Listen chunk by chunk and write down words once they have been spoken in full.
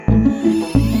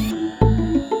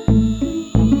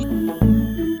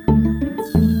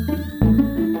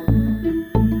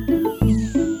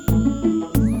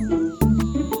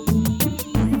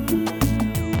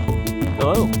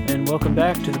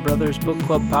Brothers Book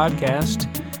Club podcast.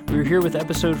 We're here with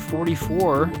episode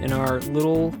 44 in our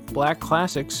Little Black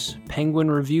Classics Penguin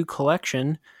Review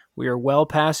Collection. We are well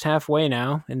past halfway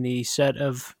now in the set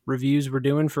of reviews we're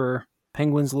doing for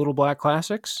Penguin's Little Black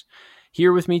Classics.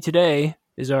 Here with me today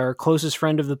is our closest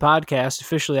friend of the podcast.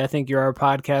 Officially, I think you're our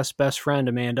podcast best friend,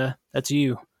 Amanda. That's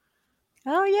you.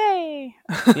 Oh, yay.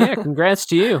 Yeah, congrats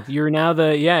to you. You're now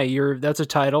that's a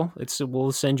title.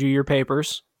 We'll send you your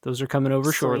papers. Those are coming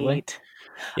over shortly.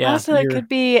 Yeah. Also, it could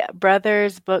be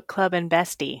Brothers Book Club and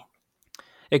Bestie.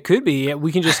 It could be.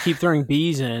 We can just keep throwing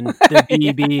B's in. The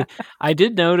BB. Yeah. I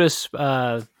did notice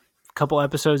a couple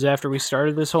episodes after we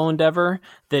started this whole endeavor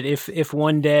that if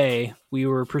one day we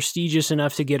were prestigious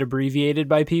enough to get abbreviated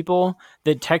by people,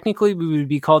 that technically we would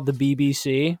be called the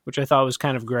BBC, which I thought was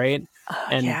kind of great.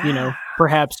 And,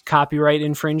 perhaps copyright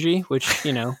infringy, which,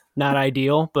 not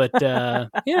ideal, but,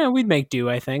 we'd make do,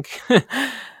 I think,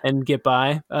 and get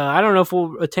by. I don't know if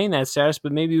we'll attain that status,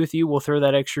 but maybe with you, we'll throw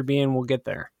that extra B and we'll get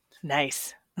there.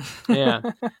 Nice. Yeah.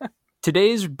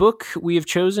 Today's book we have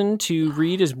chosen to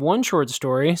read is one short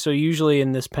story. So usually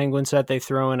in this Penguin set, they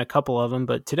throw in a couple of them,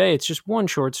 but today it's just one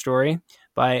short story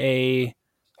by a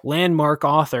landmark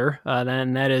author,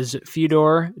 and that is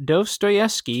Fyodor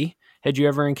Dostoyevsky. Had you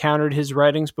ever encountered his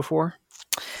writings before?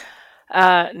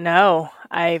 No,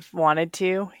 I've wanted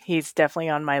to. He's definitely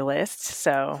on my list,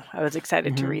 so I was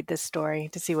excited to read this story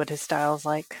to see what his style's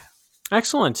like.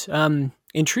 Excellent.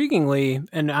 Intriguingly,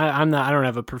 and I don't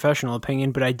have a professional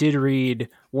opinion, but I did read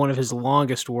one of his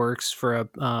longest works for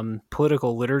a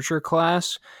political literature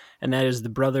class, and that is The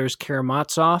Brothers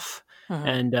Karamazov.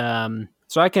 And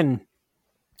so I can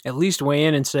at least weigh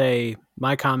in and say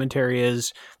my commentary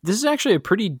is this is actually a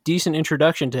pretty decent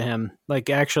introduction to him. Like,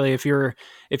 actually, if you're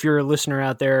a listener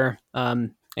out there,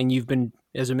 and you've been,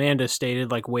 as Amanda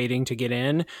stated, like waiting to get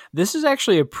in, this is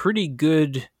actually a pretty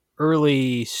good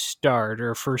early start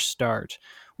or first start.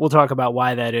 We'll talk about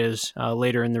why that is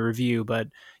later in the review, but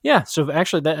yeah, so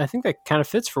actually I think that kind of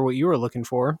fits for what you were looking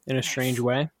for in a strange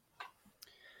way.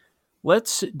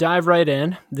 Let's dive right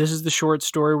in. This is the short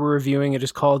story we're reviewing. It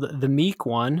is called The Meek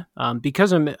One.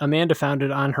 Because Amanda found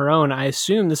it on her own, I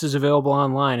assume this is available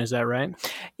online. Is that right?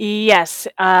 Yes.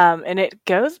 And it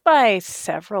goes by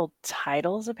several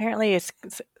titles, apparently. It's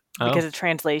because of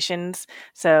translations.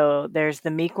 So there's The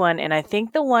Meek One, and I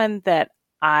think the one that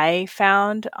I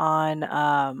found on,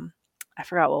 I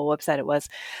forgot what website it was,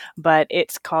 but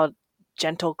it's called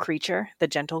Gentle Creature, The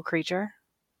Gentle Creature.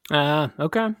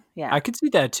 Okay. Yeah. I could see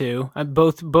that too.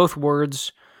 Both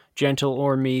words, gentle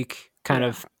or meek, kind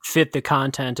of fit the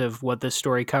content of what this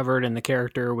story covered and the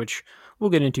character, which we'll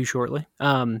get into shortly.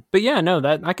 But yeah, no,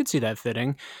 that I could see that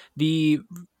fitting.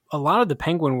 A lot of the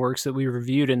Penguin works that we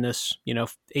reviewed in this,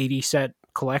 80 set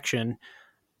collection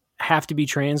have to be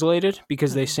translated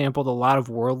because they sampled a lot of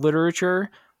world literature.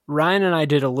 Ryan and I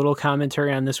did a little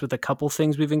commentary on this with a couple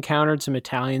things we've encountered, some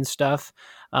Italian stuff.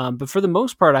 But for the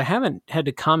most part, I haven't had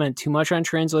to comment too much on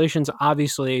translations,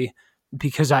 obviously,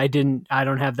 because I don't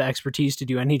have the expertise to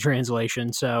do any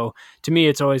translation. So to me,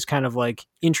 it's always kind of like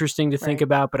interesting to think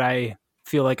about, but I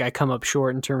feel like I come up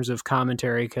short in terms of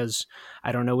commentary because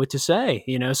I don't know what to say.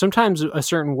 Sometimes a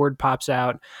certain word pops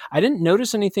out. I didn't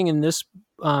notice anything in this,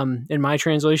 in my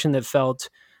translation that felt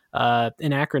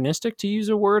anachronistic, to use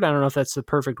a word. I don't know if that's the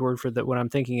perfect word for what I'm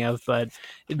thinking of, but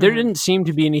there didn't seem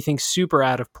to be anything super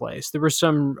out of place. There was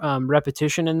some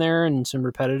repetition in there and some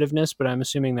repetitiveness, but I'm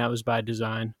assuming that was by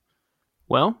design.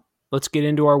 Well, let's get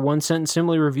into our one sentence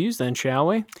simile reviews then, shall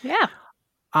we? Yeah.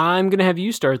 I'm going to have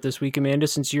you start this week, Amanda,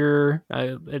 since you're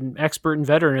an expert and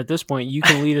veteran at this point. You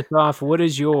can lead us off. What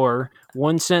is your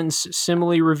one sentence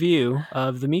simile review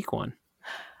of The Meek One?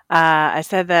 I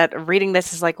said that reading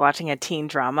this is like watching a teen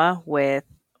drama with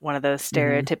one of those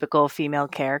stereotypical female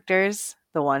characters.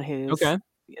 The one who's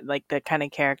like the kind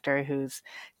of character who's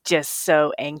just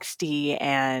so angsty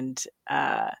and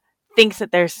thinks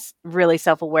that they're really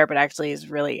self-aware, but actually is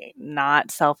really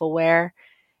not self-aware.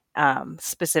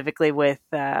 Specifically with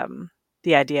the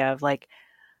idea of like,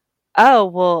 oh,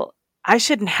 well, I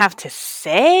shouldn't have to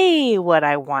say what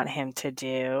I want him to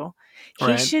do.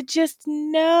 He should just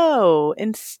know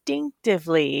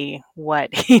instinctively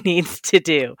what he needs to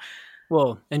do.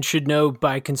 Well, and should know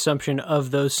by consumption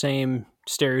of those same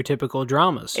stereotypical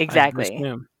dramas. Exactly.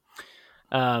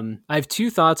 I have two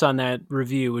thoughts on that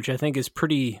review, which I think is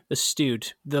pretty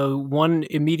astute. The one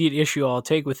immediate issue I'll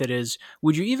take with it is,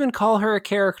 would you even call her a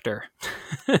character?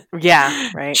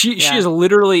 Yeah, right. She is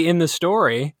literally in the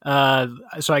story.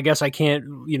 So I guess I can't,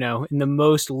 in the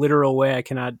most literal way, I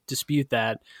cannot dispute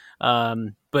that.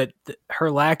 But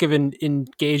her lack of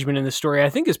engagement in the story, I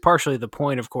think, is partially the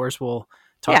point. Of course, we'll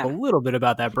talk a little bit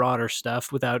about that broader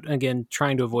stuff without, again,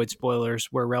 trying to avoid spoilers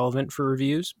where relevant for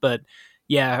reviews. But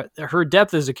yeah, her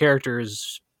depth as a character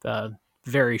is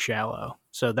very shallow.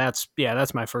 So that's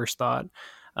my first thought.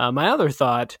 My other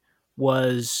thought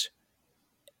was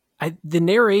the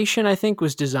narration, I think,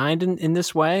 was designed in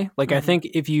this way. Like, I think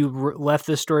if you left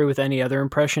this story with any other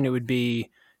impression, it would be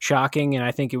shocking. And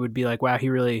I think it would be like, wow, he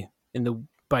really,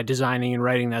 by designing and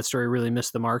writing that story, really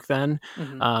missed the mark then.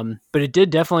 But it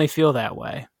did definitely feel that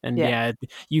way. And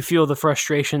you feel the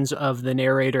frustrations of the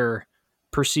narrator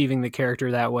perceiving the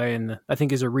character that way. And I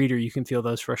think as a reader, you can feel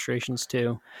those frustrations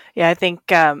too. Yeah, I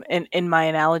think in my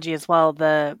analogy as well,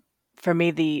 for me,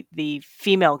 the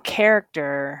female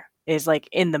character is like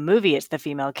in the movie, it's the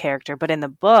female character, but in the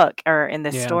book, or in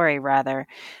the story rather,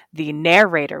 the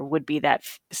narrator would be that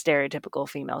stereotypical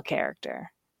female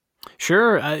character.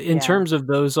 Sure. In terms of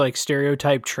those like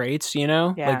stereotype traits,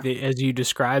 like as you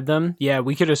describe them,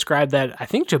 we could ascribe that, I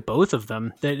think, to both of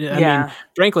them. I mean,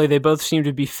 frankly, they both seem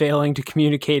to be failing to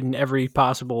communicate in every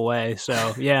possible way.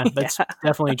 So that's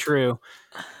definitely true.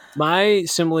 My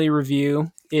simile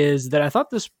review is that I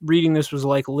thought reading this was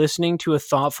like listening to a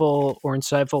thoughtful or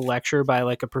insightful lecture by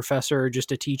like a professor or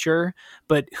just a teacher,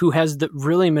 but who has the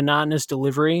really monotonous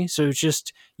delivery. So it's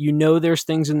just, there's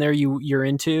things in there you're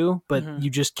into, but you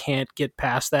just can't get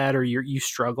past that, or you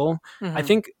struggle. I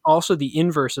think also the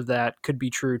inverse of that could be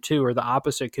true too, or the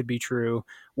opposite could be true,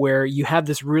 where you have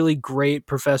this really great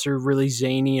professor, really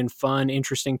zany and fun,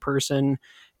 interesting person,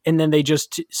 and then they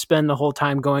just spend the whole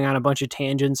time going on a bunch of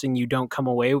tangents and you don't come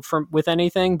away with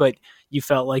anything, but you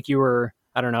felt like you were,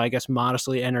 I don't know, I guess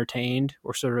modestly entertained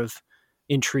or sort of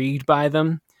intrigued by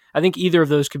them. I think either of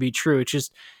those could be true. It's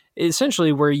just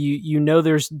essentially where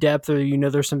there's depth, or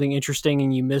there's something interesting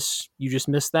and you just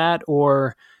miss that,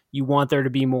 or you want there to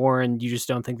be more and you just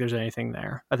don't think there's anything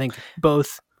there. I think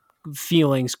both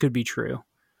feelings could be true.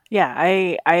 Yeah,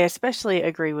 I especially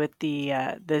agree with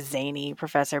the zany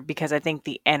professor, because I think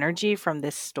the energy from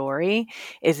this story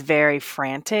is very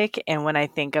frantic. And when I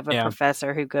think of a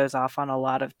professor who goes off on a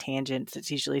lot of tangents,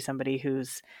 it's usually somebody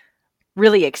who's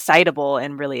really excitable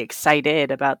and really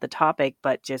excited about the topic,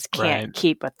 but just can't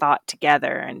keep a thought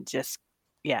together, and just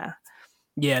I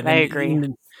agree.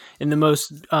 In the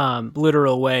most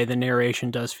literal way, the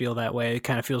narration does feel that way. It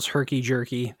kind of feels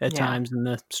herky-jerky at times in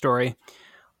the story.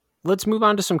 Let's move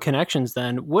on to some connections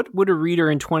then. What would a reader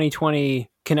in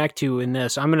 2020 connect to in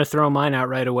this? I'm going to throw mine out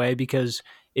right away, because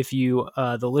if you,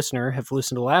 the listener, have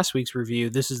listened to last week's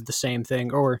review, this is the same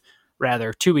thing, or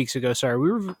rather 2 weeks ago. Sorry, we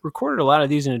recorded a lot of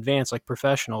these in advance like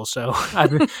professionals, so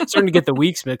I'm starting to get the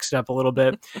weeks mixed up a little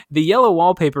bit. The Yellow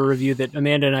Wallpaper review that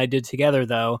Amanda and I did together,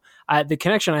 though, the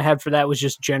connection I had for that was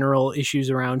just general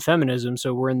issues around feminism.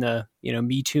 So we're in the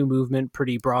Me Too movement,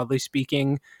 pretty broadly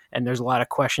speaking, and there's a lot of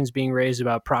questions being raised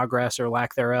about progress or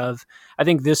lack thereof. I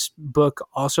think this book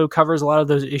also covers a lot of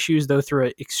those issues, though through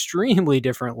an extremely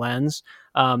different lens.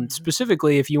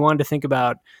 Specifically, if you wanted to think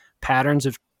about patterns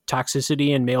of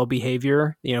toxicity and male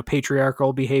behavior,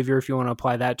 patriarchal behavior, if you want to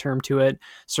apply that term to it,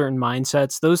 certain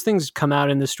mindsets, those things come out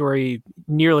in the story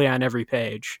nearly on every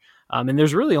page. And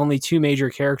there's really only two major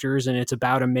characters, and it's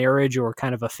about a marriage, or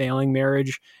kind of a failing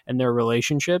marriage, and their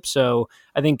relationship. So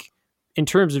I think in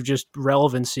terms of just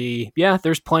relevancy,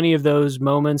 there's plenty of those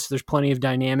moments. There's plenty of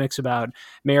dynamics about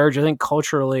marriage. I think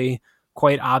culturally,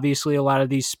 quite obviously, a lot of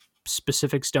these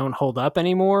specifics don't hold up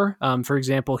anymore. For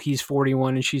example, he's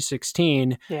 41 and she's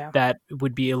 16. That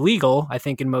would be illegal, I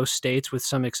think, in most states, with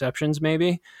some exceptions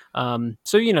maybe. So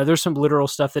there's some literal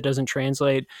stuff that doesn't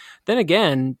translate. Then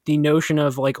again, the notion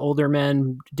of like older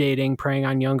men dating, preying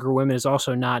on younger women is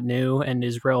also not new and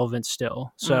is relevant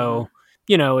still. So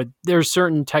there's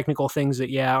certain technical things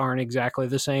that aren't exactly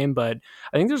the same, but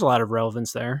I think there's a lot of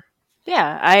relevance there.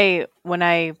 When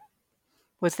I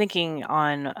was thinking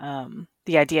on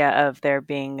the idea of there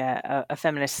being a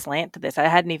feminist slant to this, I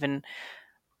hadn't even,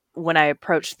 when I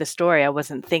approached the story, I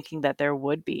wasn't thinking that there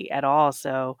would be at all.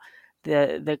 So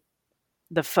the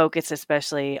focus,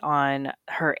 especially on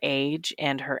her age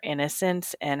and her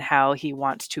innocence and how he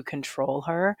wants to control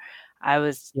her, I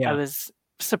was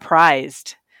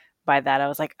surprised by that. I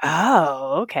was like,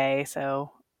 oh, okay,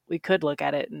 so we could look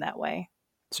at it in that way.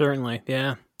 Certainly.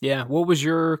 Yeah. What was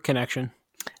your connection?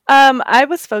 I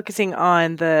was focusing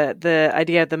on the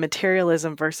idea of the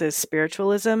materialism versus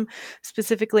spiritualism,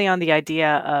 specifically on the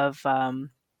idea of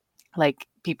like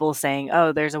people saying,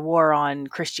 oh, there's a war on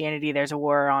Christianity, there's a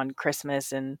war on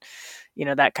Christmas, and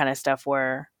that kind of stuff,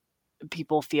 where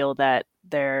people feel that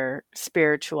their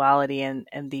spirituality and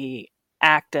the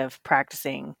act of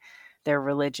practicing their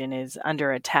religion is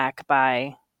under attack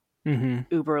by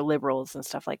uber liberals and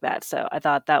stuff like that. So I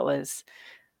thought that was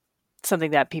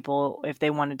something that people, if they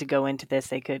wanted to go into this,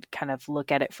 they could kind of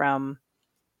look at it from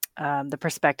the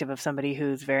perspective of somebody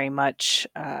who's very much,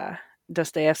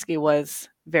 Dostoevsky was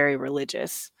very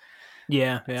religious.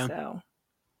 Yeah, yeah. So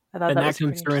I thought And that that was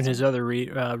comes pretty through in his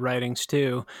interesting. other writings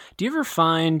too. Do you ever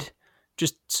find,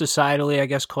 just societally, I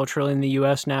guess culturally in the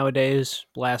U.S. nowadays,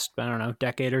 last, I don't know,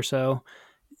 decade or so,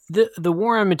 the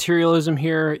war on materialism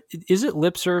here, is it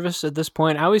lip service at this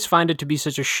point? I always find it to be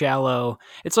such a shallow.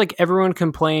 It's like everyone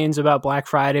complains about Black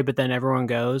Friday, but then everyone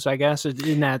goes, I guess,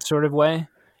 in that sort of way.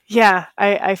 Yeah,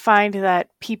 I find that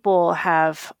people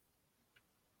have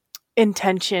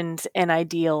intentions and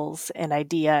ideals and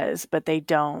ideas, but they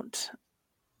don't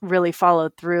really follow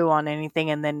through on anything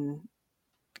and then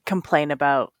complain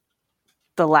about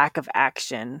the lack of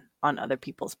action on other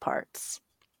people's parts.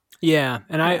 Yeah,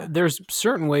 and I Yeah. there's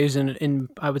certain ways in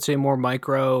I would say more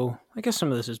micro. I guess some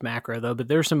of this is macro though, but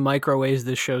there's some micro ways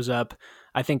this shows up.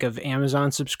 I think of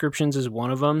Amazon subscriptions as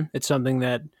one of them. It's something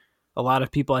that a lot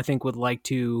of people I think would like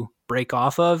to break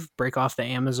off the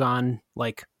Amazon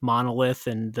like monolith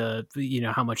and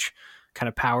how much kind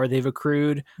of power they've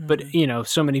accrued. But Mm-hmm.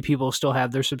 so many people still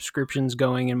have their subscriptions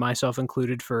going, and myself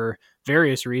included, for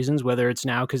various reasons, whether it's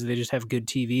now because they just have good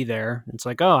TV there. It's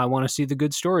like, oh, I want to see the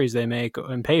good stories they make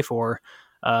and pay for,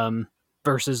 um,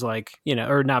 versus like,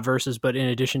 or not versus, but in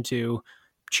addition to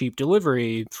cheap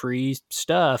delivery, free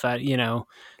stuff, so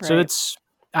Right.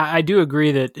 I do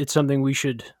agree that it's something we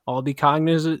should all be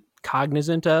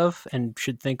cognizant of and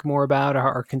should think more about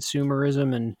our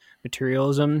consumerism and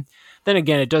materialism. Then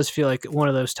again, it does feel like one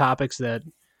of those topics that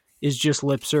is just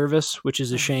lip service, which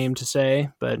is a Mm-hmm. shame to say,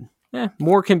 but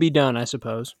more can be done, I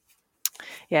suppose.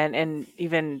 Yeah, and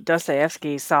even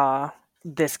Dostoevsky saw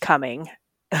this coming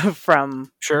from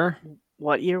Sure.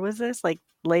 what year was this? Like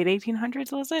late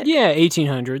 1800s, was it? Yeah,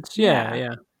 1800s. Yeah, Yeah.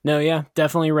 yeah. No, yeah,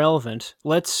 definitely relevant.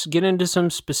 Let's get into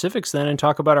some specifics then and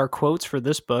talk about our quotes for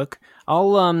this book.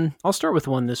 I'll start with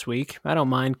one this week. I don't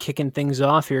mind kicking things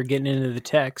off here, getting into the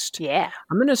text. Yeah.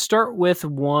 I'm going to start with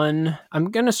one.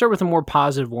 I'm going to start with a more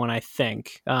positive one, I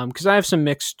think, because I have some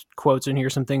mixed quotes in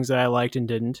here, some things that I liked and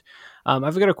didn't.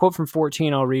 I've got a quote from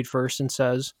 14 I'll read first, and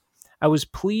says, I was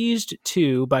pleased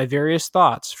too by various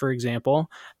thoughts, for example,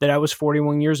 that I was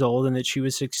 41 years old and that she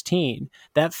was 16.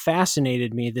 That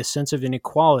fascinated me, this sense of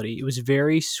inequality. It was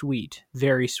very sweet,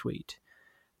 very sweet.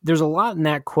 There's a lot in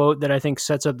that quote that I think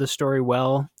sets up the story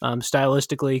well,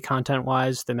 stylistically, content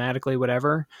wise, thematically,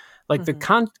 whatever. Like the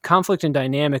Mm-hmm. conflict and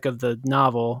dynamic of the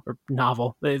novel,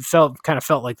 it felt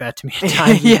like that to me at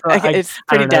times. Yeah, I, it's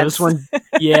I pretty don't know. This dense. one,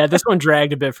 yeah, this one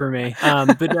dragged a bit for me.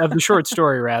 But of the short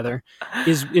story, rather,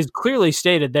 is clearly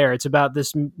stated there. It's about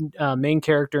this main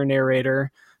character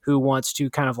narrator who wants to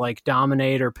kind of like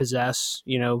dominate or possess,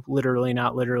 literally,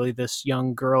 not literally, this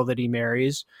young girl that he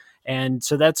marries. And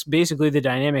so that's basically the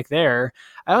dynamic there.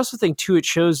 I also think too it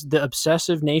shows the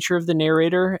obsessive nature of the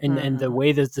narrator and the Mm-hmm.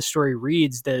 way that the story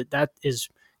reads, that is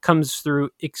comes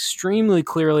through extremely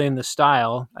clearly in the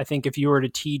style. I think if you were to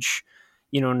teach,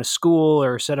 in a school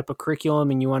or set up a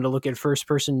curriculum and you wanted to look at first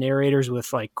person narrators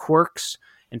with like quirks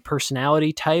and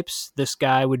personality types, this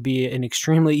guy would be an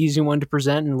extremely easy one to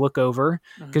present and look over,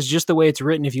 because Mm-hmm. just the way it's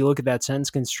written, if you look at that sentence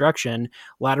construction,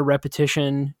 a lot of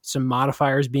repetition, some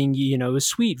modifiers being,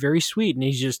 sweet, very sweet. And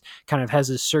he just kind of has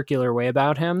this circular way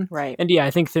about him. Right. And yeah,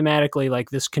 I think thematically,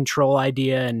 like this control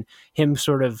idea and him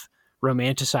sort of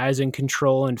romanticizing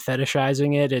control and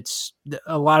fetishizing it, it's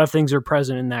a lot of things are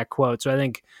present in that quote. So I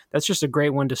think that's just a great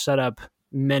one to set up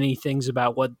many things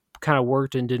about what kind of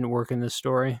worked and didn't work in this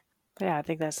story. Yeah, I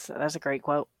think that's a great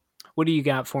quote. What do you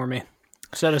got for me?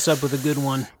 Set us up with a good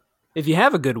one. If you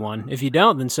have a good one. If you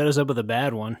don't, then set us up with a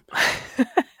bad one.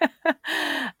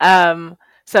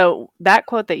 So that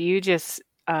quote that you just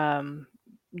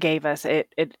gave us,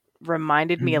 it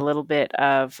reminded me a Mhm. little bit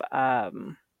of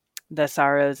The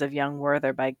Sorrows of Young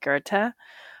Werther by Goethe,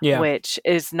 Yeah, which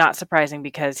is not surprising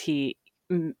because he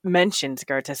mentions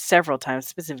Goethe several times, he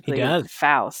specifically does.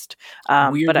 Faust. But I,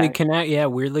 Weirdly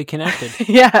connected.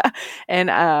 yeah, and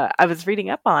I was reading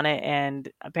up on it, and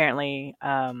apparently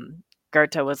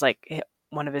Goethe was like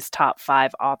one of his top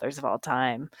 5 authors of all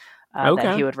time that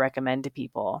Okay. he would recommend to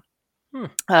people.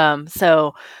 Hmm.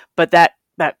 So, but that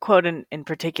quote in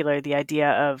particular, the idea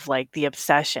of like the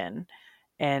obsession,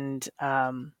 and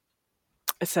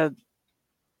so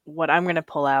what I'm going to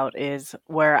pull out is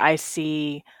where I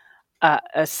see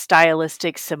a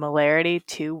stylistic similarity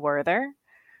to Werther.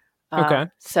 Okay.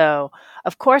 So,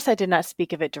 of course, I did not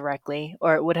speak of it directly,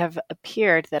 or it would have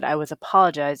appeared that I was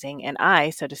apologizing, and I,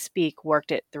 so to speak,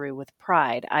 worked it through with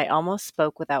pride. I almost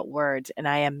spoke without words, and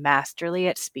I am masterly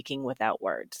at speaking without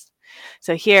words.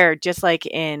 So here, just like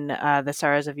in The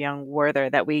Sorrows of Young Werther,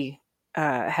 that we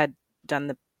had done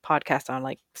the podcast on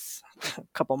like a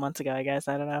couple months ago, I guess.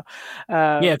 I don't know.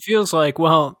 Yeah, it feels like,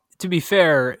 well, to be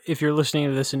fair, if you're listening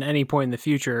to this in any point in the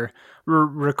future, we're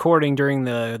recording during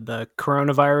the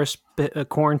coronavirus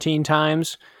quarantine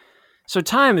times. So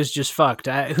time is just fucked.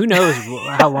 Who knows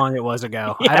how long it was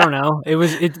ago? Yeah. I don't know. It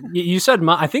was it. You said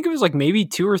I think it was like maybe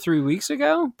 2 or 3 weeks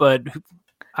ago, but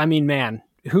I mean, man,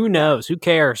 who knows? Who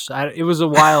cares? It was a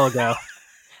while ago.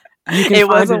 You can It find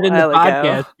was a it in the while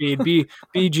ago. podcast feed.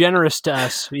 Be generous to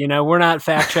us. You know, we're not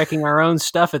fact checking our own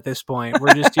stuff at this point.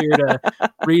 We're just here to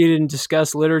read and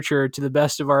discuss literature to the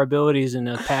best of our abilities in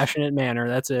a passionate manner.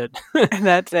 That's it. And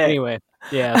that's it. Anyway,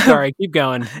 yeah. Sorry, keep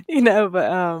going.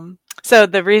 But so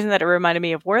the reason that it reminded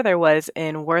me of Werther was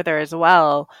in Werther as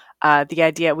well. The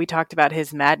idea we talked about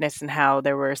his madness and how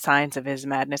there were signs of his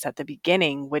madness at the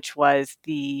beginning, which was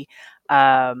the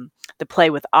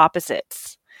play with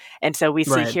opposites. And so we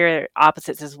see here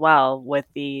opposites as well with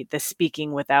the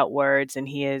speaking without words, and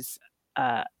he is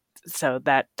so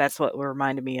that's what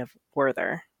reminded me of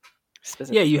Werther.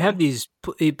 Yeah, you have these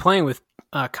playing with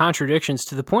contradictions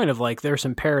to the point of like there's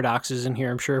some paradoxes in here.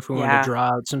 I'm sure if we wanted to draw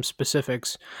out some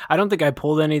specifics, I don't think I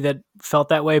pulled any that felt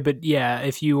that way. But yeah,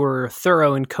 if you were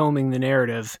thorough in combing the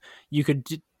narrative, you could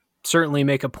certainly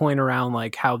make a point around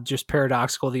like how just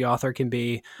paradoxical the author can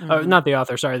be. Not the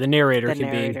author, sorry, the narrator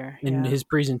can be in his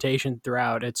presentation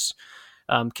throughout. It's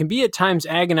can be at times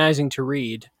agonizing to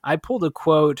read. I pulled a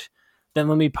quote, then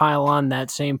let me pile on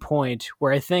that same point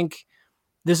where I think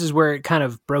this is where it kind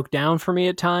of broke down for me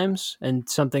at times, and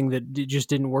something that just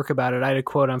didn't work about it. I had a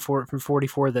quote from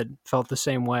 44 that felt the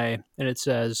same way, and it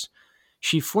says,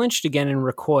 "She flinched again and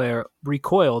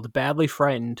recoiled, badly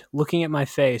frightened, looking at my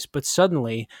face, but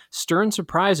suddenly stern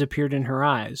surprise appeared in her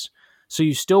eyes. So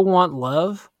you still want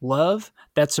love? Love?"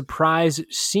 That surprise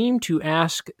seemed to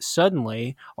ask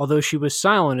suddenly, although she was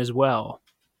silent as well.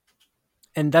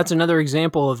 And that's another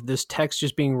example of this text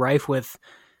just being rife with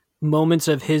moments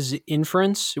of his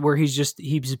inference where he's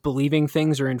believing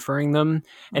things or inferring them,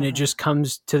 and it just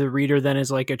comes to the reader then as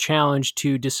like a challenge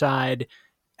to decide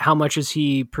how much is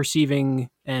he perceiving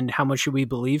and how much should we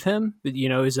believe him. You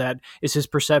know, is his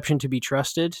perception to be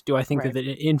trusted? Do I think that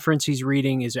the inference he's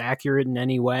reading is accurate in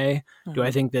any way? Do I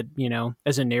think that, you know,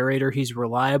 as a narrator he's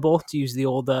reliable, to use the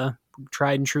old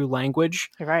tried and true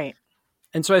language? Right.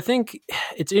 And so I think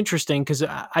it's interesting because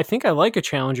I think I like a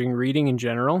challenging reading in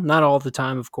general. Not all the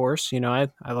time, of course. You know,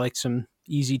 I like some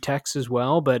easy texts as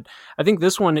well. But I think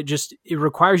this one, it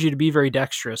requires you to be very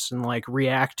dexterous and like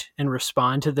react and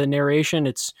respond to the narration.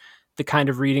 It's the kind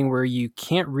of reading where you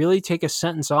can't really take a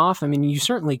sentence off. I mean, you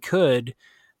certainly could,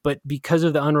 but because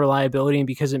of the unreliability and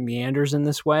because it meanders in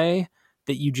this way,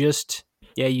 that you just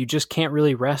can't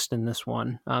really rest in this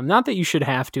one. Not that you should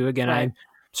have to. Again, I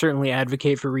certainly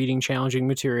advocate for reading challenging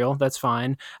material. That's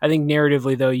fine. I think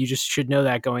narratively, though, you just should know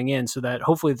that going in, so that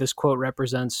hopefully this quote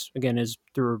represents, again, is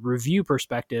through a review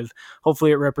perspective,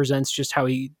 hopefully it represents just how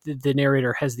the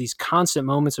narrator has these constant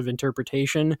moments of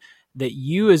interpretation that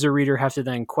you as a reader have to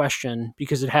then question,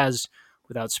 because it has,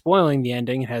 without spoiling the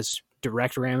ending, it has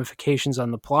direct ramifications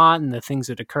on the plot and the things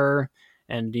that occur,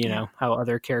 and you know how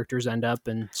other characters end up.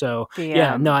 And so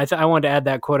I wanted to add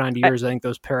that quote onto yours. I think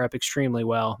those pair up extremely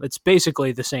well. It's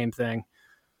basically the same thing.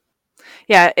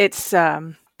 Yeah, it's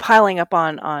piling up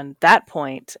on that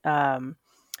point,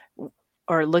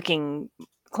 or looking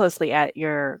closely at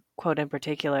your quote in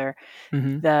particular.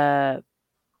 I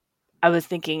was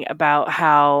thinking about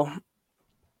how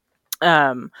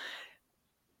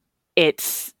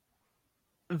it's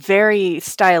very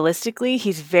stylistically,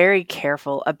 he's very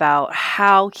careful about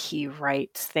how he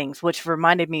writes things, which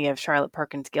reminded me of Charlotte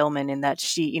Perkins Gilman, in that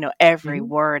she, you know, every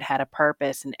word had a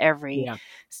purpose and every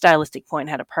stylistic point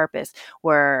had a purpose,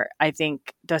 where I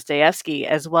think Dostoyevsky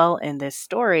as well in this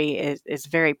story is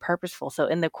very purposeful. So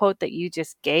in the quote that you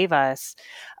just gave us,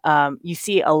 you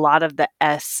see a lot of the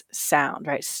S sound,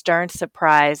 right? Stern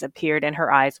surprise appeared in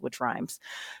her eyes, which rhymes.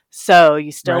 So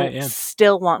you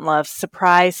still want love.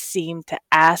 Surprise seemed to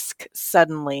ask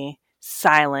suddenly,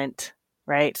 silent,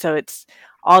 right? So it's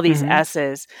all these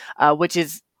S's, which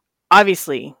is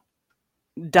obviously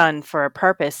done for a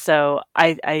purpose. So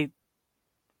I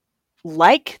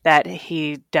like that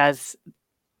he does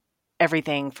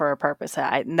everything for a purpose.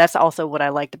 And that's also what I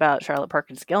liked about Charlotte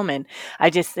Perkins Gilman. I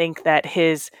just think that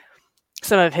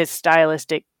some of his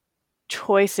stylistic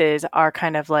choices are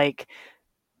kind of like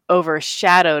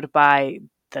overshadowed by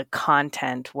the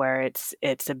content, where it's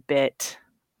a bit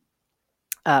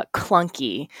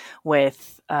clunky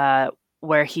with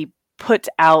where he puts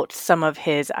out some of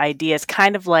his ideas,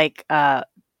 kind of like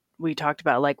we talked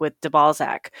about, like with de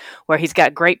Balzac, where he's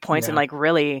got great points and Yeah. like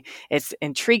really it's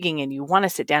intriguing and you want to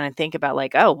sit down and think about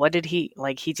like, oh, what did he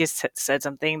like? He just said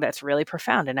something that's really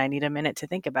profound and I need a minute to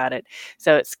think about it.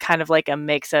 So it's kind of like a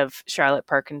mix of Charlotte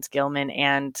Perkins Gilman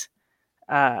and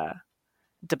uh,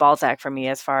 de Balzac for me,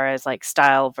 as far as like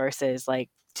style versus like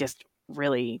just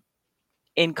really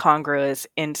incongruous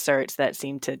inserts that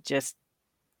seem to just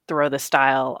throw the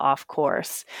style off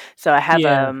course. So I have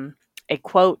Yeah. a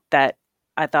quote that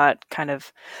I thought kind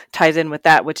of ties in with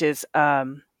that, which is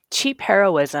cheap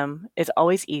heroism is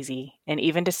always easy, and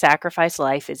even to sacrifice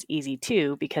life is easy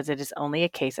too, because it is only a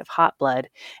case of hot blood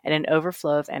and an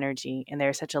overflow of energy, and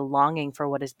there is such a longing for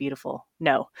what is beautiful.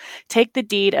 No, take the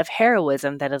deed of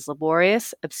heroism that is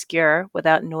laborious, obscure,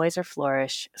 without noise or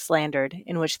flourish, slandered,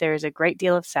 in which there is a great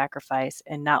deal of sacrifice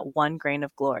and not one grain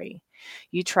of glory.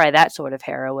 You try that sort of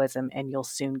heroism and you'll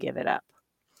soon give it up.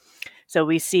 So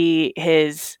we see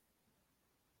his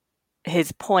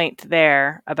point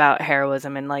there about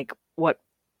heroism and like what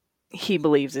he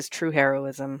believes is true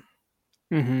heroism.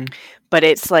 Mm-hmm. But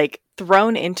it's like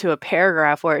thrown into a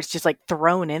paragraph where it's just like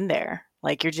thrown in there.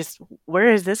 Like you're just,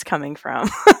 where is this coming from?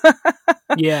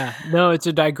 Yeah. No, it's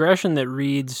a digression that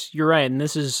reads, you're right. And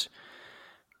this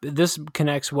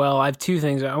connects well. I have two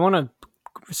things. I want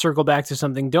to circle back to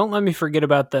something. Don't let me forget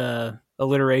about the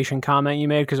alliteration comment you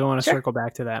made, because I want to circle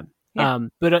back to that. Yeah.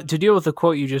 But to deal with the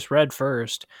quote you just read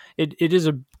first, it is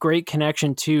a great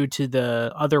connection too to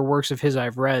the other works of his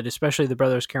I've read, especially the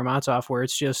Brothers Karamazov, where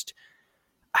it's just,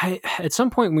 at some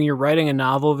point when you're writing a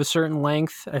novel of a certain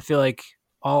length, I feel like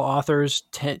all authors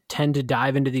tend to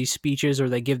dive into these speeches, or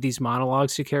they give these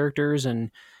monologues to characters,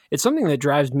 and it's something that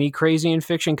drives me crazy in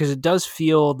fiction, because it does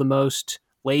feel the most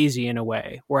lazy in a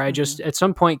way, where I just at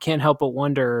some point can't help but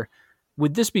wonder,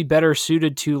 would this be better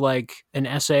suited to like an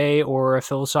essay or a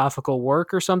philosophical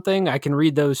work or something? I can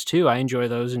read those too. I enjoy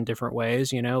those in different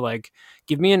ways, like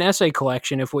give me an essay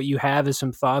collection if what you have is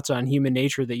some thoughts on human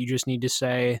nature that you just need to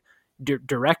say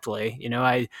directly.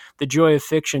 The joy of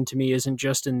fiction to me isn't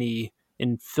just in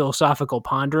philosophical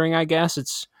pondering, I guess.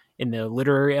 It's in the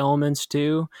literary elements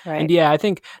too. Right. And yeah, I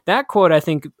think that quote,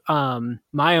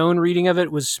 my own reading of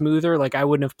it was smoother. Like I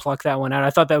wouldn't have plucked that one out.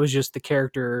 I thought that was just the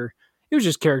character. It was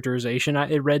just characterization.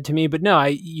 It read to me, but no,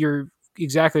 you're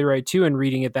exactly right too. In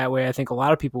reading it that way, I think a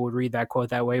lot of people would read that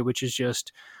quote that way, which is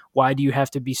just, why do you have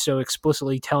to be so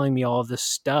explicitly telling me all of this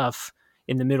stuff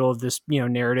in the middle of this,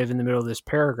 narrative, in the middle of this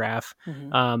paragraph?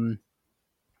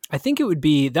 I think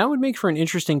that would make for an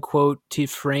interesting quote to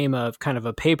frame a kind of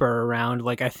a paper around.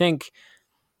 Like, I think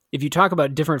if you talk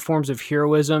about different forms of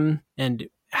heroism and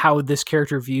how this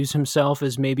character views himself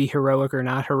as maybe heroic or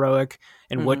not heroic,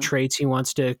 and what traits he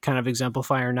wants to kind of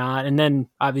exemplify or not, and then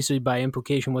obviously by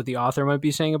implication what the author might be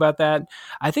saying about that,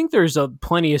 I think there's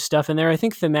plenty of stuff in there. I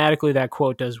think thematically that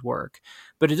quote does work,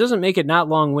 but it doesn't make it not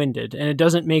long-winded, and it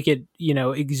doesn't make it,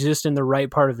 exist in the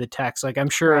right part of the text. Like I'm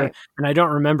sure, right. And I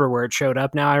don't remember where it showed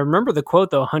up now. I remember the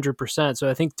quote though 100%, so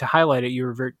I think to highlight it, you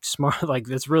were very smart. Like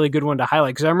that's a really good one to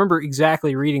highlight, because I remember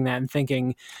exactly reading that and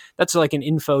thinking that's like an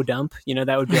info dump.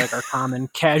 That would be like our common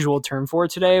casual term for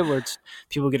it today, where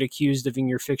people get accused of in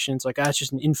your fiction. It's like, it's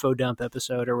just an info dump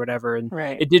episode or whatever. And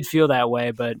It did feel that way,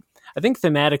 but I think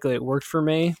thematically it worked for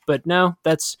me. But no,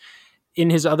 that's in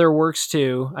his other works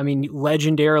too. I mean,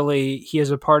 legendarily, he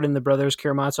has a part in the Brothers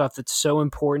Karamazov that's so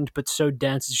important, but so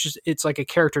dense. It's like a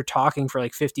character talking for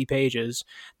like 50 pages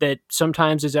that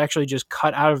sometimes is actually just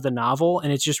cut out of the novel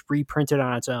and it's just reprinted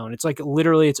on its own. It's like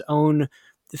literally its own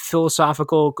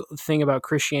philosophical thing about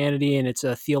Christianity, and it's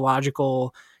a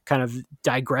theological kind of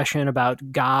digression about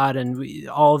God and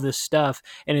all of this stuff,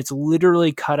 and it's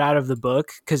literally cut out of the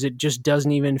book because it just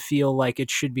doesn't even feel like it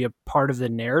should be a part of the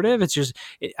narrative. It's just,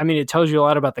 it tells you a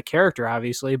lot about the character,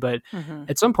 obviously, but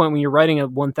at some point when you're writing a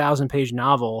 1,000 page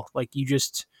novel, like you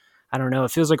just, I don't know,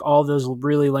 it feels like all of those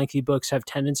really lengthy books have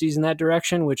tendencies in that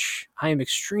direction, which I am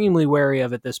extremely wary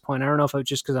of at this point. I don't know if it's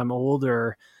just because I'm old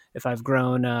or if I've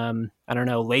grown, I don't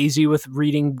know, lazy with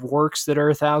reading works that are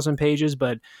 1,000 pages,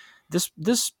 but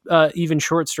this even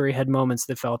short story had moments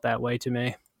that felt that way to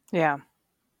me. Yeah.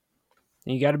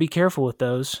 And you got to be careful with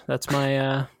those. That's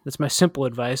my simple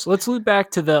advice. Let's loop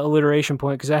back to the alliteration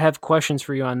point, because I have questions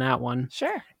for you on that one.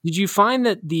 Sure. Did you find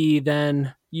that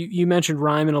you mentioned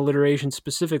rhyme and alliteration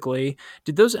specifically?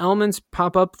 Did those elements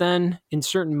pop up then in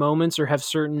certain moments, or have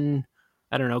certain,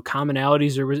 I don't know,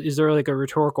 commonalities, or is there like a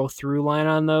rhetorical through line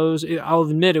on those? I'll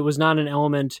admit it was not an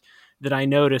element that I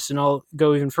noticed, and I'll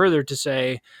go even further to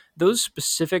say those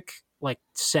specific like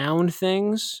sound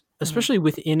things, especially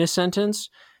within a sentence,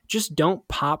 just don't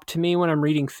pop to me when I'm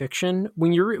reading fiction.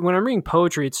 When I'm reading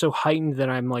poetry, it's so heightened that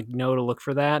I'm like, no, to look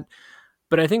for that.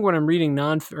 But I think when I'm reading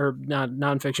not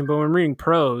nonfiction, but when I'm reading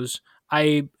prose,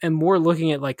 I am more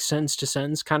looking at like sentence to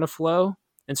sentence kind of flow.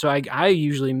 And so I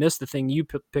usually miss the thing you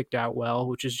picked out well,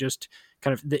 which is just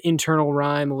kind of the internal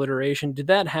rhyme alliteration. Did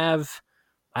that have,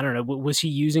 I don't know, was he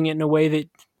using it in a way that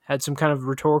had some kind of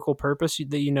rhetorical purpose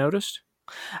that you noticed?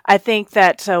 I think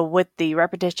that so with the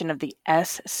repetition of the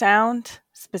S sound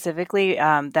specifically,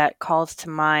 that calls to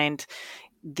mind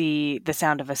the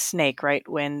sound of a snake, right?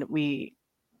 When we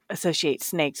associate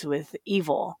snakes with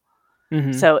evil,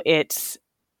 so it's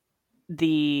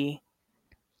the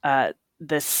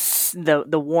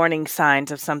the warning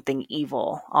signs of something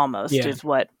evil almost Yeah. is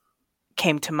what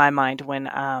came to my mind when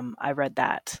I read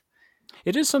that.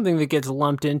 It is something that gets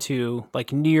lumped into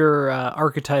like near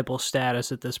archetypal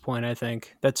status at this point. I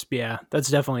think that's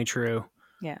definitely true.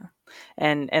 Yeah,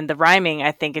 and the rhyming,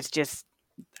 I think it's just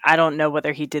I don't know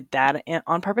whether he did that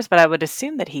on purpose, but I would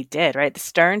assume that he did. Right, the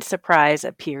stern surprise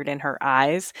appeared in her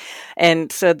eyes,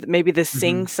 and so maybe the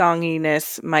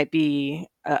sing-songiness might be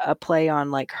a play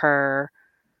on like her.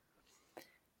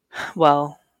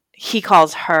 Well, he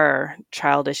calls her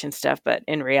childish and stuff, but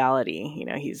in reality,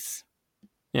 he's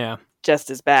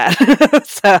just as bad.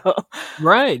 So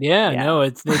right, yeah, yeah, no,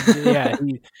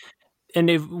 and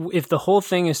if the whole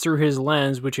thing is through his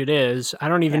lens, which it is, I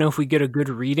don't even know if we get a good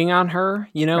reading on her,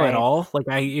 at all.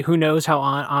 Like, who knows how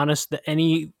honest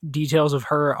any details of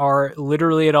her are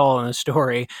literally at all in the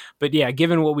story. But yeah,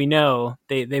 given what we know,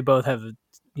 they both have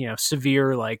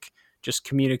severe like just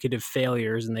communicative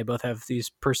failures, and they both have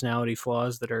these personality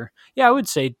flaws that are, I would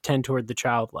say, tend toward the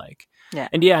childlike. yeah.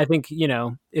 And I think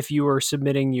if you were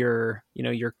submitting your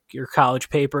your college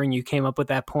paper and you came up with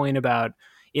that point about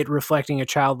it reflecting a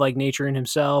childlike nature in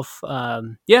himself. I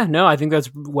think that's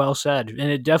well said.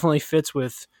 And it definitely fits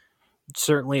with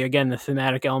certainly, again, the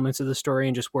thematic elements of the story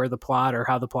and just where the plot or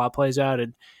how the plot plays out.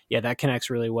 That connects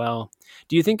really well.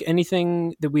 Do you think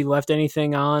anything that we left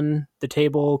anything on the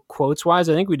table quotes wise?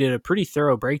 I think we did a pretty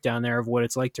thorough breakdown there of what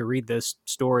it's like to read this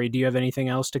story. Do you have anything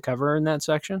else to cover in that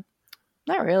section?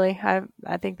 Not really.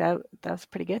 I think that was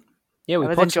pretty good. Yeah, we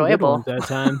was plugged some good ones that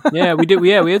time. Yeah, we did.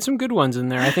 Yeah, we had some good ones in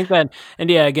there. I think that,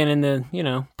 and again, in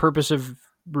the purpose of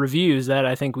reviews, that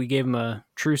I think we gave them a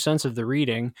true sense of the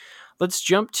reading. Let's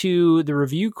jump to the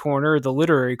review corner, the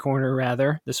literary corner,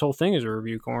 rather. This whole thing is a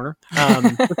review corner.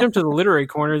 Let's jump to the literary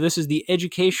corner. This is the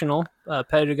educational,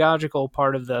 pedagogical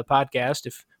part of the podcast,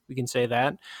 if we can say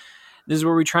that. This is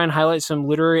where we try and highlight some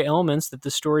literary elements that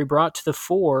the story brought to the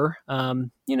fore.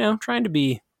 Trying to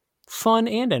be fun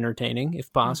and entertaining,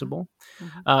 if possible.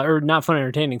 Or not fun and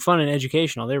entertaining, fun and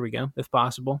educational. There we go, if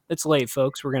possible. It's late,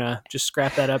 folks. We're going to just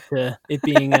scrap that up to it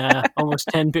being almost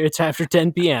 10, it's after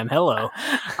 10 p.m. Hello.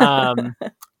 Why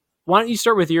don't you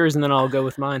start with yours and then I'll go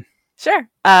with mine? Sure.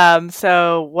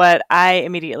 So what I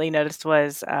immediately noticed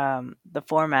was the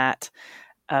format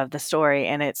of the story,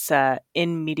 and it's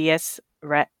in medias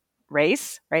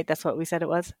res, right? That's what we said it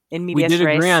was. In medias res. We did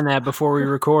res. agree on that before we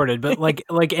recorded, but like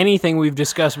anything we've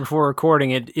discussed before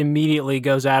recording, it immediately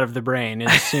goes out of the brain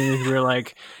as soon as we're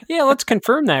like, yeah, let's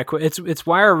confirm that. It's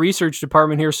why our research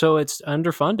department here, so it's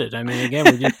underfunded. I mean,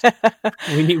 again,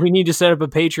 we need to set up a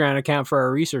Patreon account for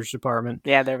our research department.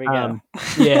 Yeah, there we go.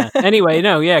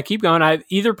 Anyway, keep going.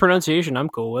 Either pronunciation I'm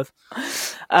cool with.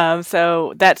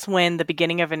 So that's when the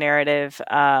beginning of a narrative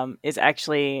is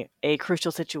actually a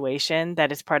crucial situation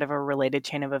that is part of a related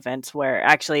chain of events where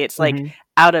actually it's like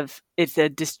it's a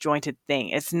disjointed thing.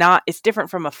 It's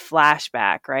different from a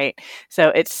flashback, right? So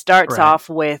it starts off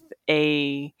with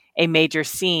a major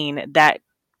scene that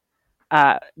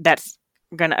that's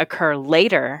going to occur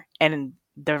later, and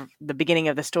the beginning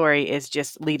of the story is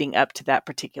just leading up to that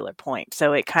particular point.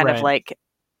 So it kind of like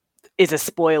is a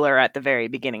spoiler at the very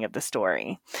beginning of the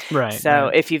story. Right. So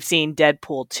if you've seen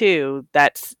Deadpool 2,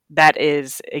 that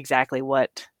is exactly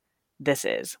what this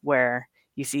is, where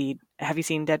have you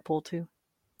seen Deadpool 2?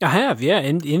 I have,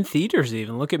 in theaters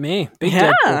even. Look at me. Big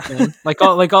Deadpool fan.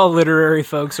 Like all literary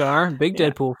folks are. Big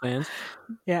Deadpool fans.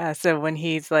 Yeah, so when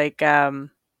he's like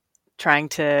trying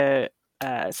to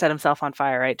set himself on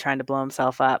fire, right? Trying to blow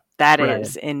himself up. That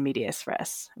is in medias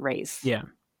res. Yeah.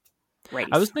 Race.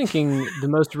 I was thinking the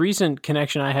most recent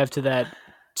connection I have to that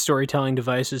storytelling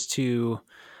device is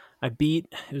it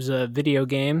was a video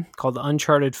game called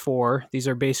Uncharted 4. These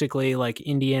are basically like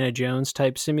Indiana Jones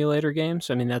type simulator games.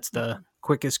 I mean, that's the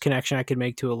quickest connection I could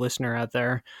make to a listener out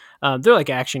there. They're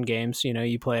like action games.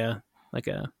 You play a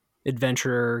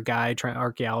adventurer guy,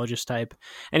 archaeologist type.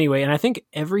 Anyway, and I think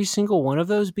every single one of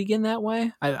those begin that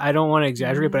way. I don't want to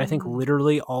exaggerate, but I think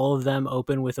literally all of them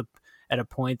open with at a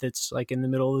point that's like in the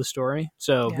middle of the story.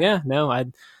 So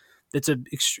it's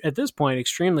at this point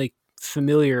extremely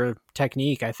familiar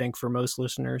technique, I think, for most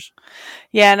listeners.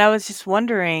 Yeah, and I was just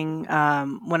wondering,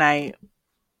 when I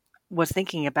was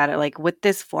thinking about it, like with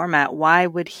this format, why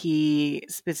would he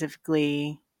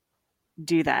specifically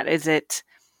do that? Is it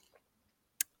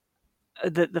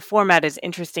the format is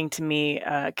interesting to me,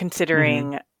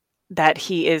 considering that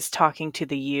he is talking to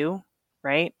the you,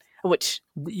 right? Which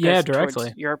Yeah, goes towards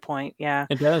directly. your point, yeah.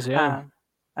 It does, yeah.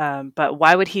 But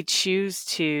why would he choose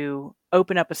to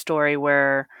open up the story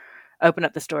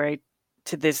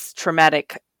to this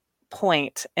traumatic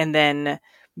point and then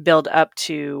build up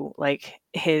to like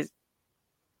his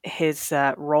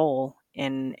role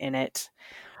in it?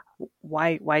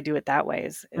 Why do it that way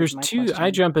is There's my two. I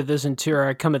question. jump at this or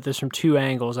I come at this from two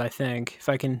angles, I think, if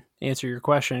I can answer your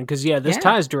question. Because, yeah, this Yeah,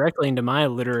 ties directly into my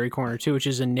literary corner, too, which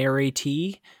is a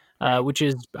narratee, right. which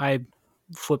is, I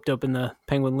flipped open the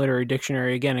Penguin Literary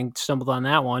Dictionary again and stumbled on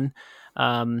that one.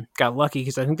 Got lucky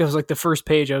because I think that was like the first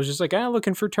page. I was just like,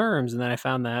 looking for terms. And then I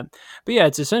found that. But yeah,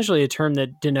 it's essentially a term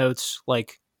that denotes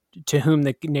like to whom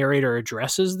the narrator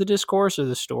addresses the discourse or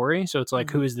the story. So it's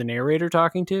like, Hmm. who is the narrator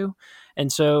talking to?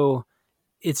 And so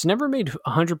it's never made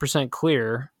 100%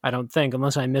 clear, I don't think,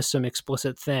 unless I missed some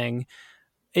explicit thing.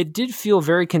 It did feel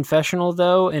very confessional,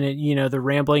 though, and the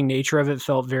rambling nature of it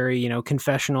felt very,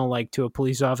 confessional, like to a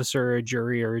police officer, or a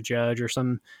jury, or a judge, or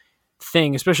some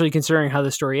thing, especially considering how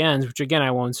the story ends, which again,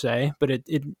 I won't say, but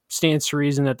it stands to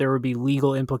reason that there would be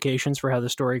legal implications for how the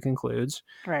story concludes.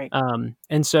 Right.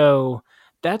 And so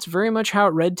that's very much how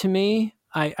it read to me.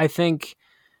 I think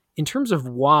in terms of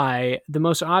why, the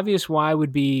most obvious why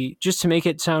would be just to make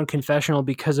it sound confessional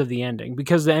because of the ending,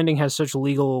 because the ending has such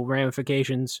legal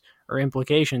ramifications or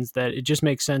implications that it just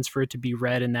makes sense for it to be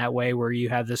read in that way, where you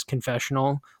have this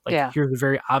confessional. Like, Yeah. here's a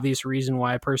very obvious reason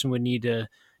why a person would need to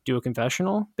do a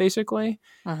confessional, basically.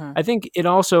 Hmm. I think it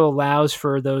also allows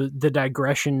for the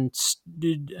digression.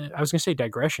 I was going to say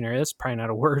digressionary. That's probably not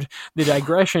a word. The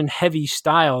digression heavy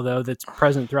style, though, that's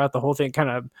present throughout the whole thing, kind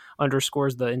of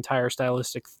underscores the entire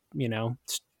stylistic,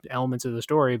 elements of the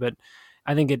story. But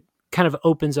I think it kind of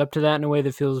opens up to that in a way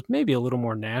that feels maybe a little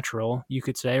more natural, you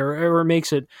could say, or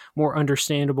makes it more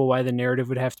understandable why the narrative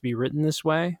would have to be written this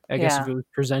way. I guess if Yeah. it was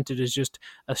presented as just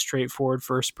a straightforward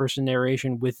first person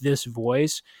narration with this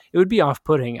voice, it would be off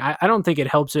putting. I don't think it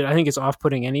helps it. I think it's off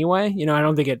putting anyway. I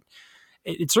don't think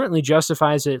it certainly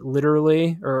justifies it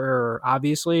literally or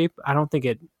obviously. I don't think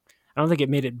it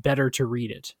made it better to read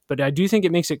it, but I do think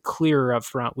it makes it clearer up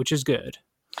front, which is good.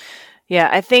 Yeah,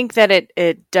 I think that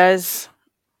it does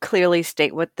clearly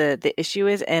state what the issue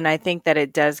is, and I think that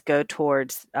it does go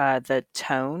towards the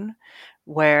tone,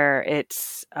 where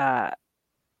it's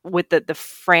with the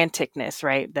franticness,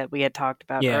 right, that we had talked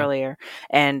about Yeah. earlier,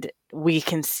 and we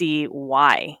can see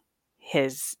why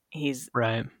he's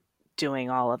Right. doing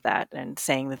all of that and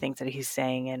saying the things that he's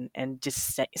saying, and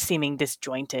just seeming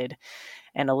disjointed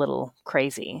and a little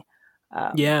crazy.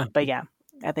 Yeah. But yeah,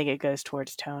 I think it goes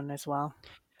towards tone as well.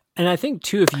 And I think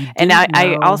too, if you And didn't I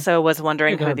know, also was yeah,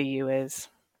 wondering go who ahead. the you is.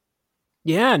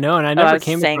 Yeah, no, and I Oh, I never was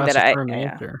came saying across that a I firm yeah.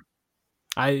 answer.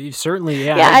 I certainly,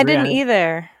 yeah, Yeah, I I agree. didn't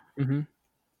either. Mhm.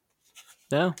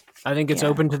 No, I think it's Yeah.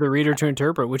 open to the reader to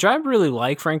interpret, which I really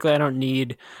like. Frankly,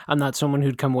 I'm not someone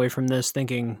who'd come away from this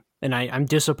thinking, and I'm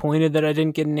disappointed that I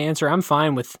didn't get an answer. I'm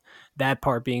fine with that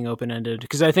part being open ended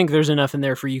because I think there's enough in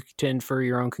there for you to infer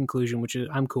your own conclusion, which is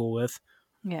I'm cool with.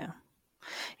 Yeah.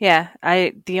 Yeah,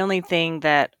 the only thing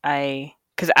that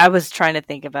cuz I was trying to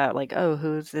think about like, oh,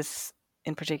 who's this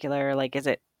in particular? Like is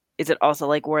it also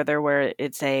like where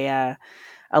it's a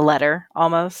letter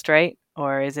almost, right?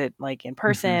 Or is it like in Hmm.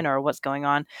 person or what's going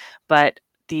on? But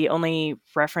the only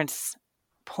reference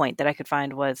point that I could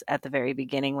find was at the very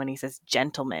beginning when he says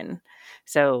gentlemen.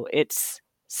 So it's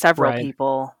several Right.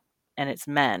 people and it's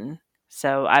men.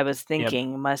 So I was Yep.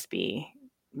 thinking must be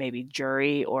maybe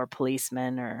jury or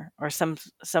policeman or some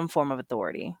form of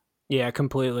authority. Yeah,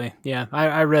 completely. Yeah,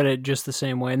 I read it just the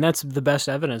same way, and that's the best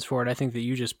evidence for it. I think that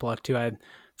you just plucked too. I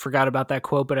forgot about that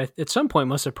quote, but I at some point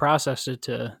must have processed it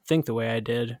to think the way I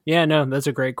did. Yeah, no, that's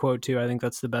a great quote too. I think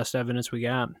that's the best evidence we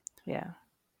got. Yeah.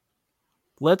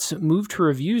 Let's move to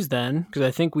reviews then, because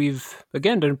I think we've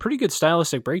again done a pretty good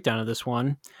stylistic breakdown of this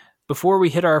one. Before we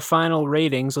hit our final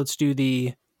ratings, let's do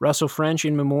the Russell French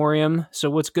in memoriam. So,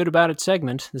 what's good about it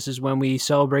segment? This is when we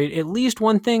celebrate at least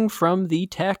one thing from the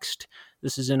text.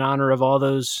 This is in honor of all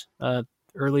those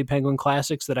early Penguin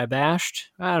classics that I bashed.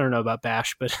 I don't know about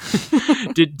bash, but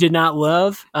did not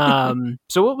love.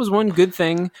 So, what was one good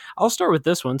thing? I'll start with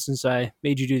this one since I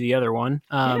made you do the other one.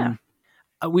 Yeah.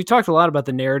 We've talked a lot about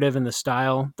the narrative and the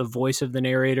style, the voice of the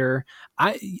narrator.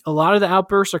 A lot of the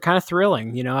outbursts are kind of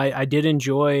thrilling. I did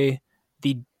enjoy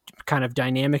the kind of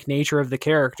dynamic nature of the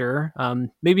character.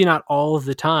 Maybe not all of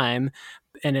the time,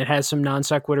 and it has some non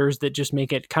sequiturs that just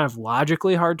make it kind of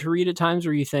logically hard to read at times,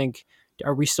 where you think,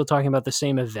 are we still talking about the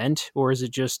same event, or is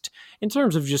it just, in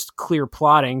terms of just clear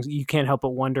plotting, you can't help but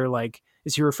wonder, like,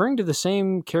 is he referring to the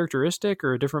same characteristic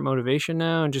or a different motivation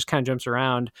now? And just kind of jumps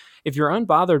around. If you're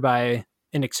unbothered by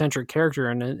an eccentric character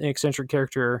and an eccentric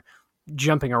character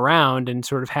jumping around and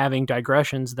sort of having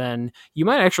digressions, then you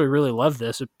might actually really love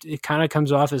this. It kind of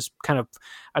comes off as kind of,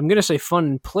 I'm going to say, fun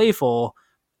and playful.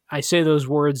 I say those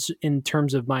words in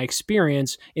terms of my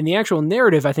experience. In the actual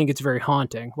narrative, I think it's very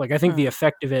haunting. Like, I think the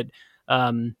effect of it,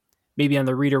 maybe on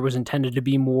the reader, was intended to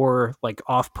be more like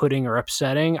off-putting or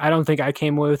upsetting. I don't think I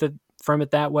came away with it from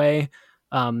it that way.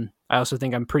 I also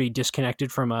think I'm pretty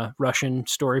disconnected from a Russian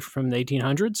story from the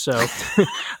 1800s, so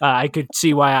I could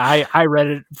see why I read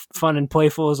it fun and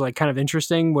playful as like kind of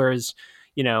interesting, whereas,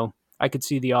 you know, I could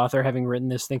see the author having written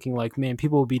this thinking like, man,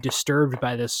 people will be disturbed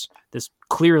by this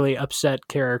clearly upset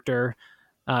character,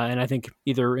 and I think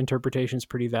either interpretation is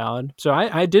pretty valid. So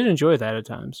I did enjoy that at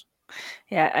times.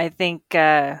 Yeah, I think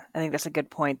that's a good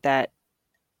point, that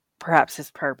perhaps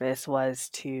his purpose was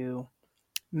to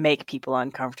make people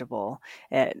uncomfortable,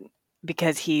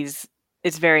 because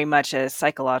it's very much a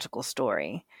psychological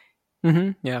story.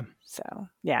 Mm-hmm, yeah. So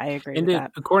yeah, I agree with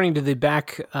that. According to the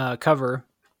back cover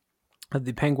of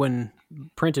the Penguin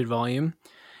printed volume,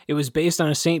 it was based on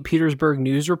a St. Petersburg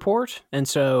news report. And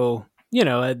so, you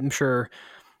know, I'm sure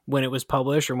when it was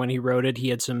published or when he wrote it, he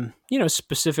had some, you know,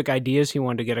 specific ideas he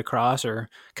wanted to get across, or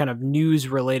kind of news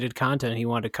related content he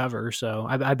wanted to cover. So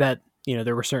I bet, you know,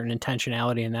 there were certain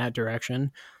intentionality in that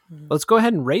direction. Mm-hmm. Let's go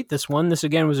ahead and rate this one. This,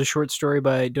 again, was a short story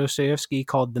by Dostoyevsky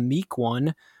called The Meek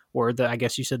One, or I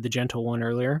guess you said The Gentle One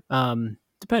earlier,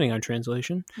 depending on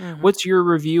translation. Mm-hmm. What's your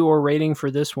review or rating for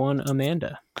this one,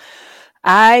 Amanda?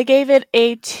 I gave it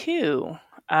a 2.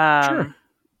 Sure.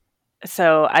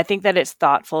 So I think that it's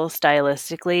thoughtful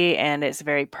stylistically, and it's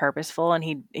very purposeful, and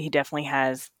he definitely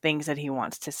has things that he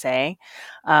wants to say.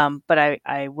 But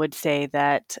I would say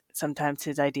that sometimes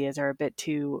his ideas are a bit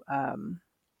too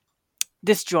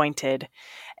disjointed,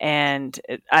 and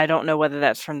I don't know whether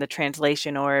that's from the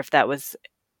translation or if that was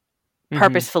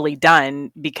purposefully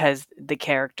done because the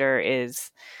character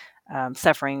is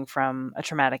suffering from a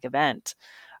traumatic event.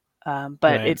 But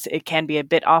right. It can be a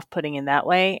bit off-putting in that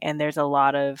way, and there's a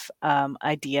lot of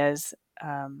ideas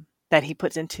that he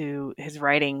puts into his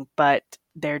writing, but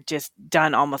they're just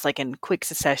done almost like in quick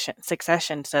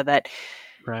succession, so that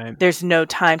there's no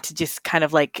time to just kind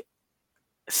of like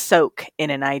soak in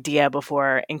an idea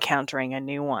before encountering a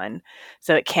new one.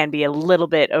 So it can be a little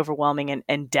bit overwhelming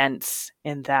and dense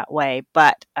in that way.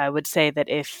 But I would say that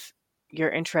if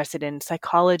you're interested in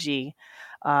psychology,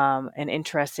 and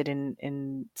interested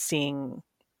in seeing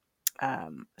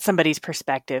somebody's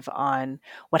perspective on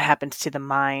what happens to the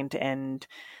mind and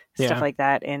stuff like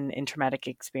that in traumatic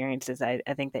experiences, I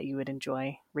think that you would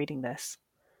enjoy reading this.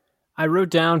 I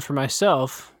wrote down for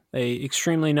myself an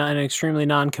extremely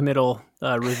non-committal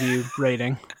review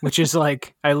rating, which is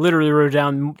like, I literally wrote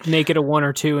down, make it a 1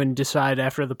 or 2 and decide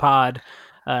after the pod.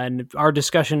 And our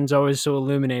discussion is always so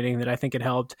illuminating that I think it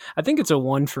helped. I think it's a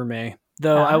 1 for me,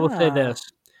 though. I will say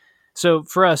this. So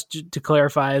for us, to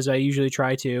clarify, as I usually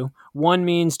try to, 1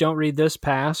 means don't read this,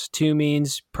 pass. 2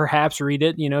 means perhaps read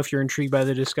it. You know, if you're intrigued by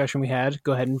the discussion we had,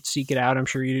 go ahead and seek it out. I'm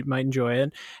sure you might enjoy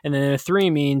it. And then a 3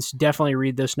 means definitely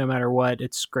read this no matter what.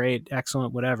 It's great,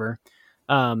 excellent, whatever.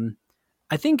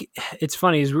 I think it's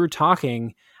funny, as we were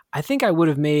talking, I think I would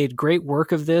have made great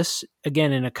work of this,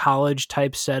 again, in a college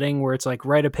type setting where it's like,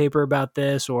 write a paper about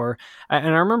this, and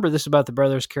I remember this about the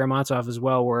brothers Karamazov as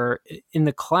well, where in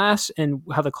the class and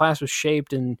how the class was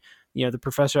shaped, and, you know, the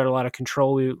professor had a lot of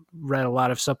control. We read a lot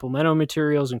of supplemental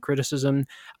materials and criticism.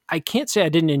 I can't say I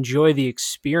didn't enjoy the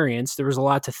experience. There was a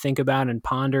lot to think about and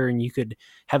ponder, and you could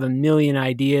have a million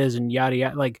ideas and yada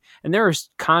yada. Like, and there are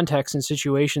contexts and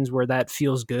situations where that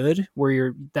feels good,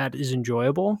 where that is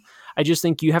enjoyable. I just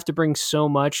think you have to bring so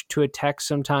much to a text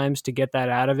sometimes to get that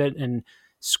out of it. And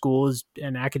schools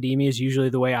and academia is usually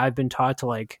the way I've been taught to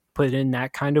like put in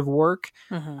that kind of work.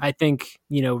 Mm-hmm. I think,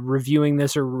 you know, reviewing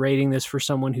this or rating this for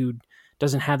someone who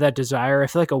doesn't have that desire, I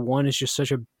feel like a 1 is just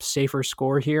such a safer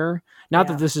score here. Not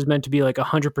that this is meant to be like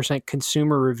 100%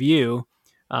 consumer review,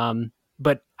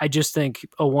 but I just think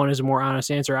a 1 is a more honest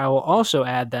answer. I will also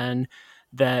add then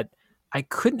that I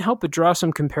couldn't help but draw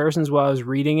some comparisons while I was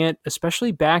reading it,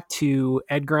 especially back to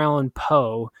Edgar Allan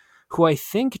Poe, who I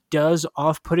think does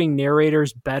off-putting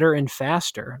narrators better and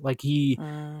faster. Like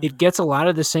it gets a lot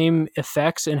of the same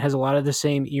effects and has a lot of the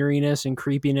same eeriness and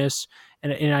creepiness.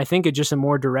 And I think it's just a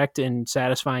more direct and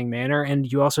satisfying manner.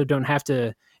 And you also don't have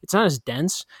to, it's not as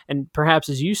dense. And perhaps,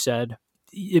 as you said,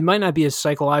 it might not be as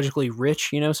psychologically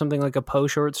rich, something like a Poe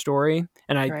short story.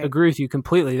 And I agree with you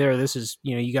completely there. This is,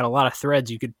 you got a lot of threads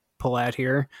you could pull at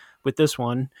here with this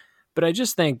one. But I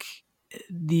just think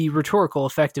the rhetorical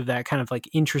effect of that kind of like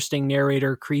interesting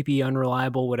narrator, creepy,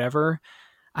 unreliable, whatever,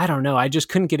 I don't know. I just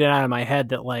couldn't get it out of my head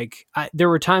that like there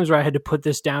were times where I had to put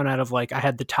this down out of like I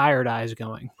had the tired eyes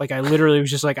going. Like I literally was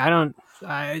just like I don't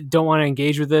want to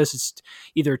engage with this. It's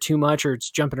either too much or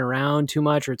it's jumping around too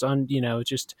much or it's it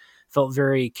just felt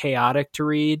very chaotic to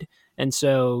read. And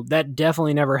so that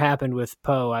definitely never happened with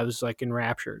Poe. I was like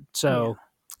enraptured. So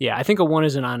yeah, I think a 1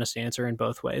 is an honest answer in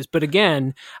both ways. But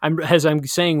again, as I'm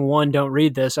saying 1, don't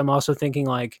read this, I'm also thinking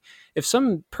like if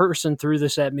some person threw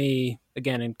this at me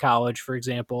again in college, for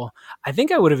example, I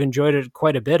think I would have enjoyed it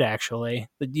quite a bit actually.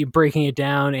 Breaking it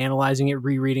down, analyzing it,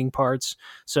 rereading parts.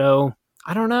 So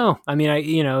I don't know. I mean,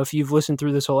 if you've listened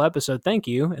through this whole episode, thank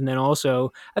you. And then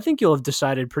also, I think you'll have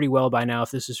decided pretty well by now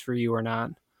if this is for you or not.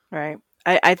 Right.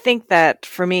 I think that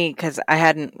for me, because I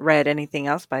hadn't read anything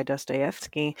else by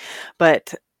Dostoyevsky,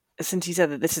 but since you said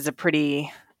that this is a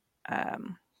pretty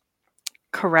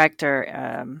correct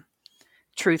or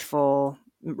truthful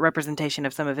representation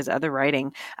of some of his other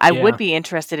writing, I would be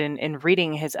interested in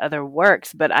reading his other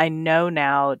works, but I know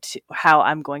now how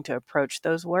I'm going to approach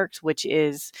those works, which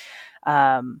is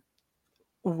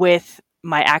with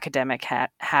my academic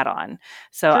hat on.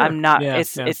 So I'm not,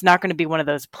 it's not going to be one of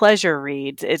those pleasure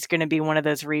reads. It's going to be one of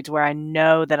those reads where I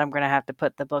know that I'm going to have to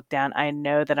put the book down. I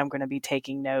know that I'm going to be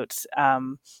taking notes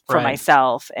for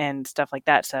myself and stuff like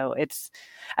that. So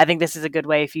I think this is a good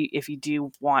way if you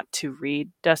do want to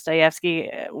read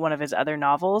Dostoyevsky, one of his other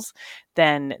novels,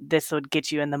 then this would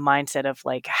get you in the mindset of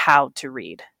like how to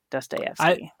read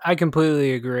Dostoyevsky. I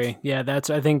completely agree. Yeah, that's,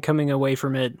 I think, coming away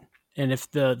from it. And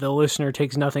if the listener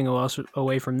takes nothing else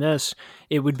away from this,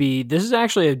 it would be, this is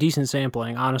actually a decent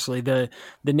sampling, honestly. The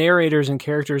narrators and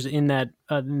characters in that,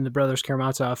 in the Brothers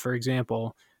Karamazov, for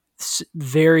example,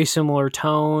 very similar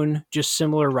tone, just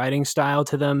similar writing style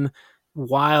to them,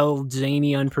 wild,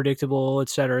 zany, unpredictable, et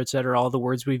cetera, all the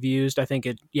words we've used. I think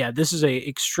this is a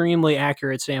extremely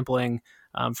accurate sampling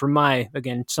from my,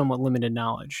 again, somewhat limited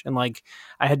knowledge. And like,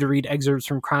 I had to read excerpts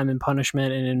from Crime and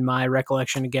Punishment, and in my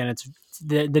recollection, again, it's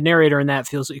the narrator in that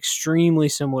feels extremely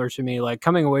similar to me. Like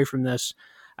coming away from this,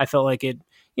 I felt like it,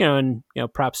 and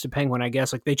props to Penguin, I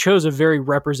guess, like they chose a very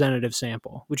representative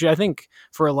sample, which I think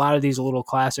for a lot of these little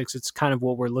classics, it's kind of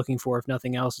what we're looking for. If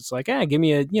nothing else, it's like, give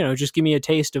me just give me a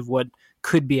taste of what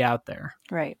could be out there.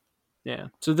 Right. Yeah.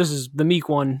 So this is the Meek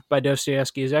One by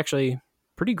Dostoyevsky is actually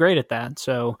pretty great at that.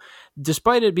 So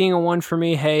despite it being a 1 for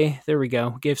me, hey, there we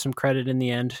go. Gave some credit in the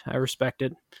end. I respect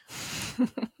it.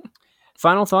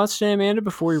 Final thoughts today, Amanda,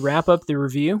 before we wrap up the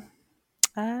review?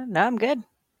 No, I'm good.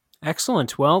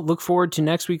 Excellent. Well, look forward to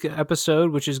next week's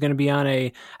episode, which is going to be on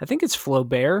I think it's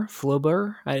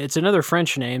Flaubert. It's another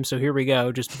French name, so here we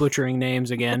go, just butchering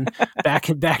names again. back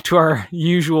to our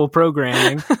usual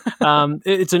programming.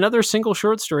 It's another single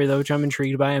short story, though, which I'm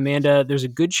intrigued by. Amanda, there's a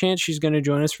good chance she's going to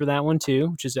join us for that one, too,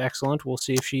 which is excellent. We'll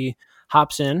see if she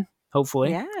hops in.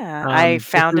 Hopefully. Yeah, I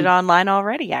found it online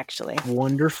already, actually.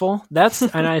 Wonderful.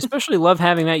 And I especially love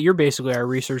having that. You're basically our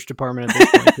research department at this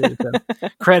point, too. So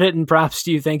credit and props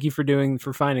to you. Thank you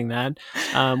for finding that.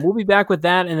 We'll be back with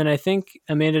that. And then I think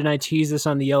Amanda and I teased this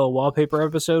on the Yellow Wallpaper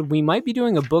episode. We might be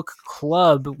doing a book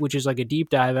club, which is like a deep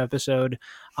dive episode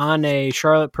on a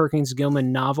Charlotte Perkins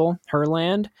Gilman novel,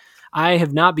 Herland. I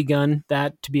have not begun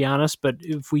that, to be honest, but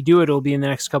if we do it, it'll be in the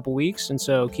next couple weeks. And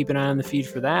so keep an eye on the feed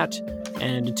for that.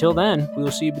 And until then, we will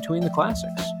see you between the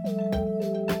classics.